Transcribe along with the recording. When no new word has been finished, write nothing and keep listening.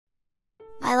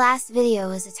My last video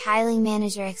was a tiling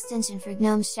manager extension for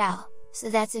GNOME Shell, so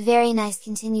that's a very nice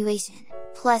continuation,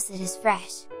 plus it is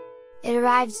fresh. It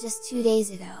arrived just 2 days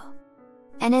ago.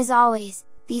 And as always,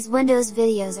 these Windows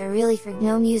videos are really for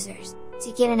GNOME users,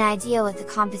 to get an idea what the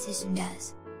competition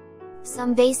does.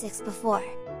 Some basics before.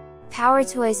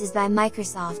 PowerToys is by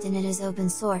Microsoft and it is open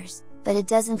source, but it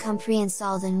doesn't come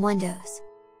pre-installed in Windows.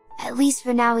 At least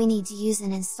for now we need to use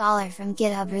an installer from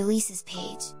Github releases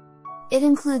page. It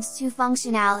includes 2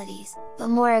 functionalities, but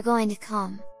more are going to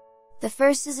come. The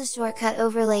first is a shortcut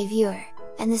overlay viewer,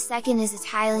 and the second is a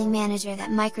tiling manager that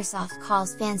Microsoft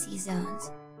calls Fancy Zones.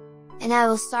 And I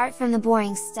will start from the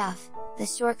boring stuff, the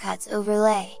shortcuts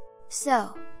overlay.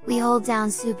 So, we hold down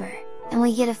Super, and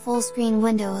we get a full screen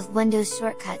window with Windows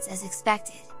shortcuts as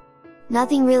expected.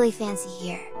 Nothing really fancy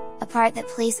here, apart that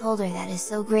placeholder that is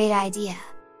so great idea.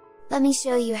 Let me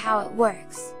show you how it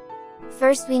works.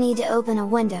 First we need to open a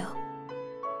window.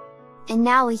 And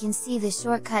now we can see the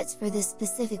shortcuts for this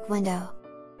specific window.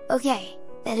 Okay,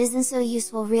 that isn't so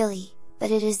useful really,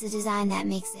 but it is the design that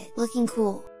makes it looking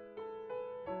cool.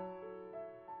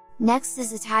 Next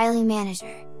is the tiling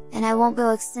manager, and I won't go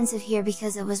extensive here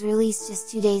because it was released just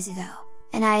 2 days ago,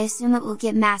 and I assume it will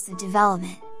get massive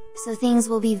development, so things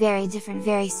will be very different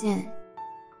very soon.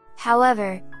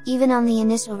 However, even on the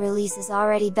initial release is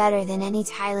already better than any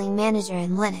tiling manager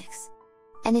in Linux.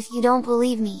 And if you don't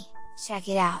believe me, check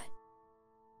it out.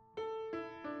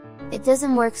 It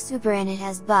doesn't work super and it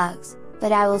has bugs,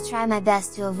 but I will try my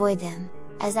best to avoid them,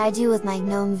 as I do with my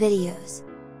GNOME videos.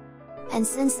 And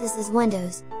since this is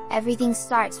Windows, everything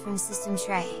starts from System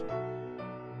Tray.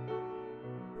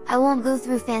 I won't go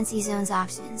through Fancy Zones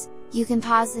options, you can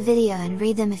pause the video and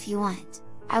read them if you want.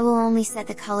 I will only set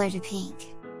the color to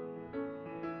pink.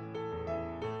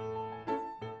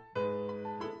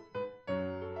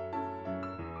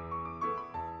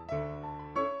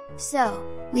 So,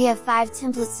 we have 5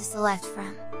 templates to select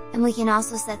from, and we can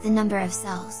also set the number of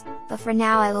cells, but for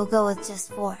now I will go with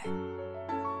just 4.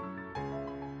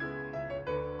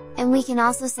 And we can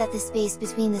also set the space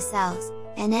between the cells,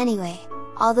 and anyway,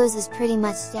 all those is pretty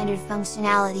much standard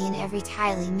functionality in every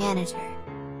tiling manager.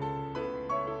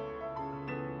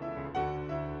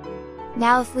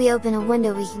 Now if we open a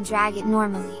window we can drag it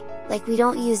normally, like we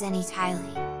don't use any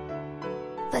tiling.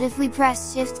 But if we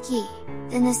press Shift key,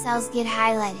 then the cells get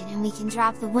highlighted and we can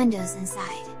drop the windows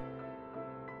inside.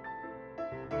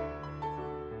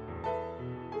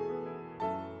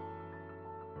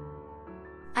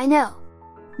 I know!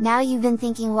 Now you've been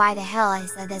thinking why the hell I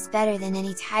said that's better than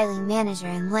any tiling manager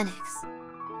in Linux.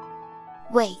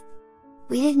 Wait!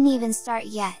 We didn't even start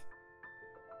yet!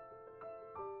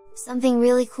 Something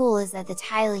really cool is that the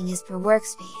tiling is per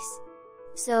workspace.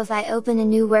 So if I open a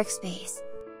new workspace,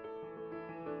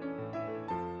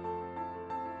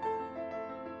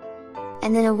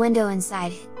 and then a window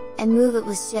inside it, and move it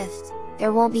with Shift,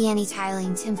 there won't be any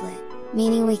tiling template,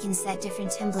 meaning we can set different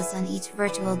templates on each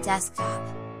virtual desktop.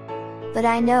 But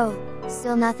I know,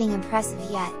 still nothing impressive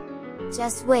yet.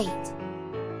 Just wait!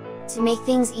 To make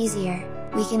things easier,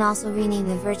 we can also rename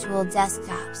the virtual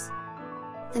desktops.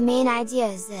 The main idea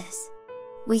is this.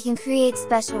 We can create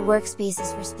special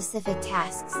workspaces for specific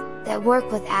tasks, that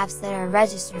work with apps that are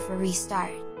registered for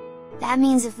restart. That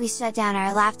means if we shut down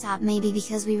our laptop maybe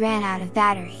because we ran out of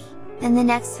battery, then the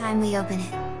next time we open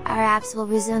it, our apps will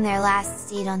resume their last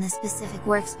state on the specific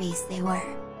workspace they were.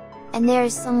 And there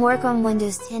is some work on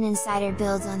Windows 10 Insider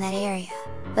builds on that area,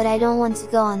 but I don't want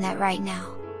to go on that right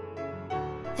now.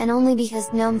 And only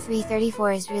because GNOME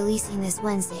 3.34 is releasing this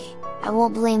Wednesday, I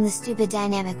won't blame the stupid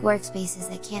dynamic workspaces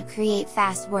that can't create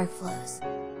fast workflows.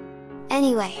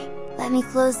 Anyway, let me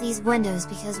close these windows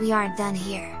because we aren't done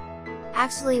here.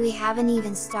 Actually we haven't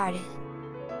even started.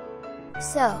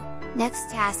 So, next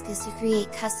task is to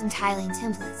create custom tiling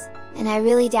templates, and I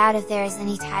really doubt if there is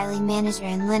any tiling manager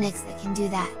in Linux that can do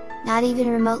that, not even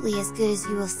remotely as good as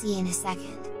you will see in a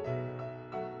second.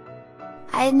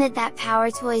 I admit that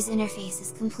PowerToys interface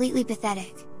is completely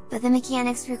pathetic, but the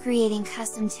mechanics for creating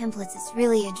custom templates is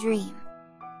really a dream.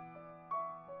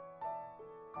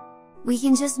 We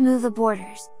can just move the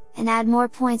borders, and add more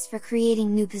points for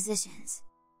creating new positions.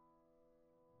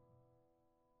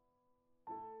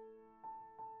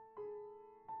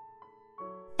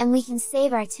 And we can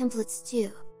save our templates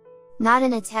too! Not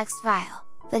in a text file,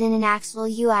 but in an actual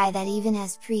UI that even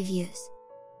has previews.